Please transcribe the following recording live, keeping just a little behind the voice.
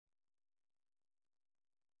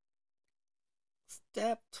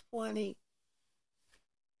Step 20.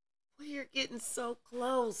 We are getting so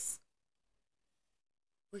close.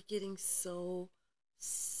 We're getting so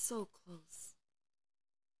close.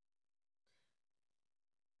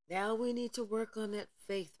 Now we need to work on that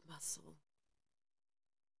faith muscle.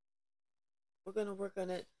 We're going to work on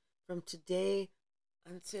it from today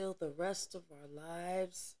until the rest of our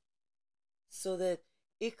lives so that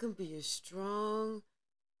it can be as strong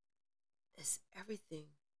as everything.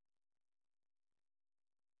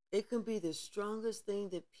 It can be the strongest thing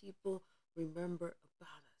that people remember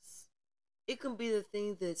about us. It can be the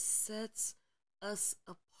thing that sets us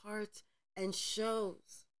apart and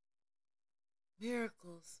shows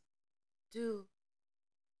miracles do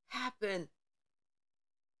happen.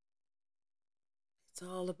 It's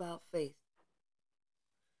all about faith.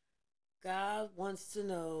 God wants to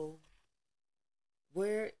know,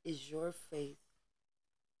 where is your faith?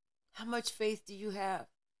 How much faith do you have?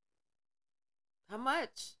 How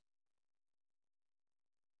much?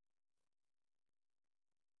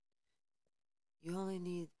 You only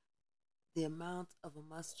need the amount of a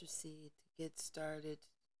mustard seed to get started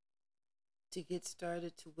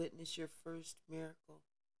to witness your first miracle.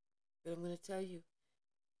 But I'm going to tell you,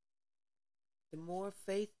 the more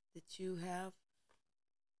faith that you have,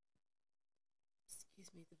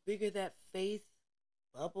 the bigger that faith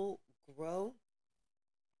bubble grow,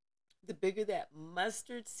 the bigger that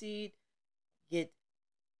mustard seed get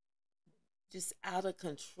just out of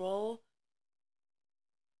control,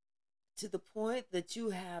 to the point that you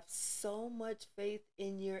have so much faith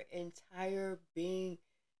in your entire being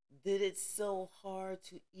that it's so hard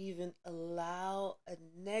to even allow a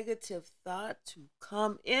negative thought to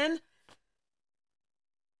come in.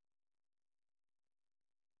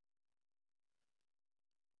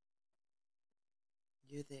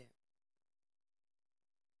 You're there.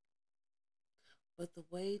 But the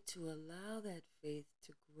way to allow that faith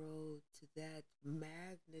to grow to that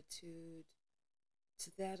magnitude,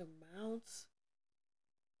 to that amount,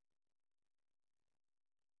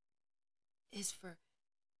 is for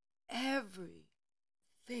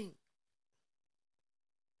everything.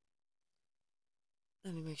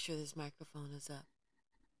 Let me make sure this microphone is up.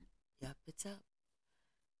 Yep, it's up.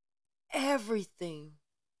 Everything.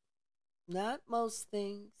 Not most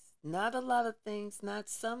things, not a lot of things, not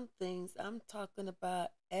some things. I'm talking about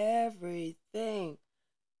everything.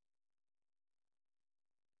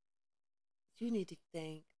 You need to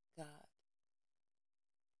thank God.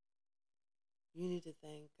 You need to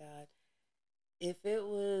thank God. If it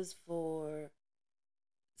was for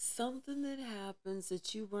something that happens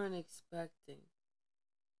that you weren't expecting,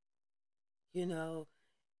 you know,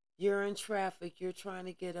 you're in traffic, you're trying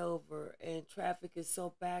to get over, and traffic is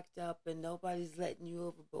so backed up and nobody's letting you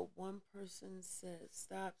over, but one person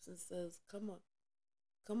stops and says, come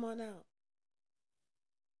on out.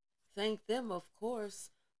 Thank them, of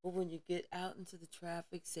course, but when you get out into the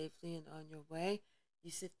traffic safely and on your way,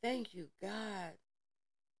 you say, thank you, God.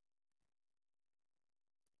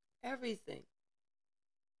 Everything.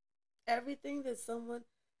 Everything that someone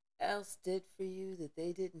else did for you that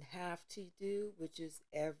they didn't have to do, which is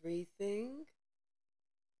everything,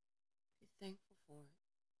 be thankful for it.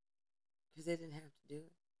 Because they didn't have to do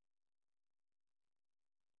it.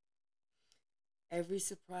 Every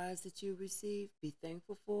surprise that you receive, be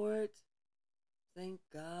thankful for it. Thank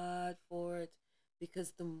God for it.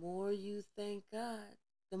 Because the more you thank God,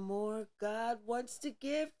 the more God wants to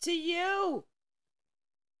give to you.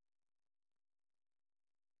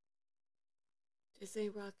 This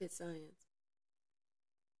ain't rocket science.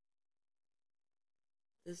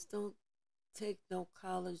 This don't take no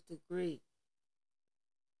college degree.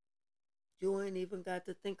 You ain't even got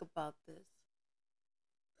to think about this.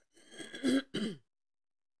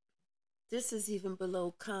 This is even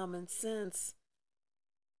below common sense.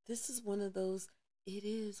 This is one of those, it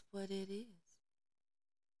is what it is.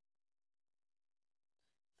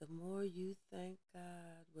 The more you thank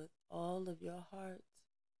God with all of your heart,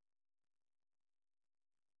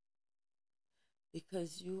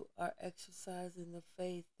 because you are exercising the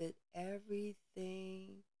faith that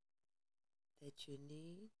everything that you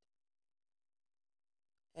need,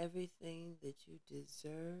 everything that you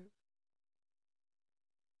deserve,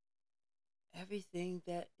 everything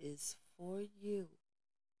that is for you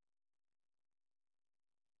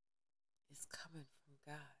is coming from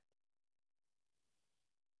God.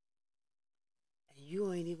 And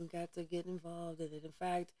you ain't even got to get involved in it. In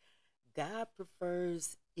fact, God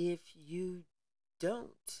prefers if you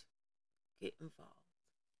don't get involved.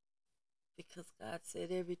 Because God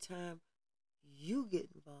said every time you get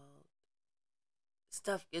involved,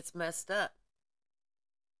 stuff gets messed up.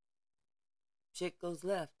 Shit goes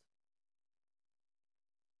left.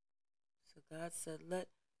 God said, let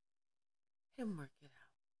Him work it out.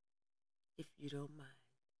 If you don't mind.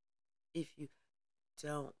 If you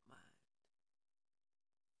don't mind.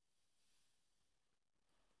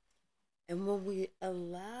 And when we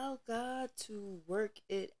allow God to work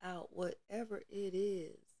it out, whatever it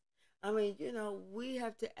is, I mean, we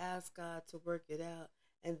have to ask God to work it out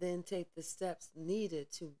and then take the steps needed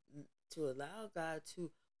to allow God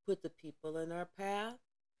to put the people in our path,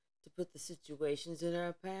 to put the situations in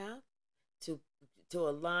our path, to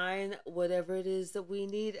align whatever it is that we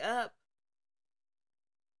need up.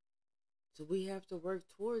 So we have to work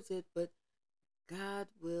towards it, but God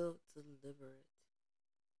will deliver it.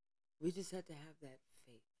 We just have to have that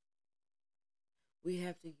faith. We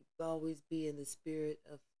have to always be in the spirit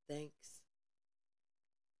of thanksgiving.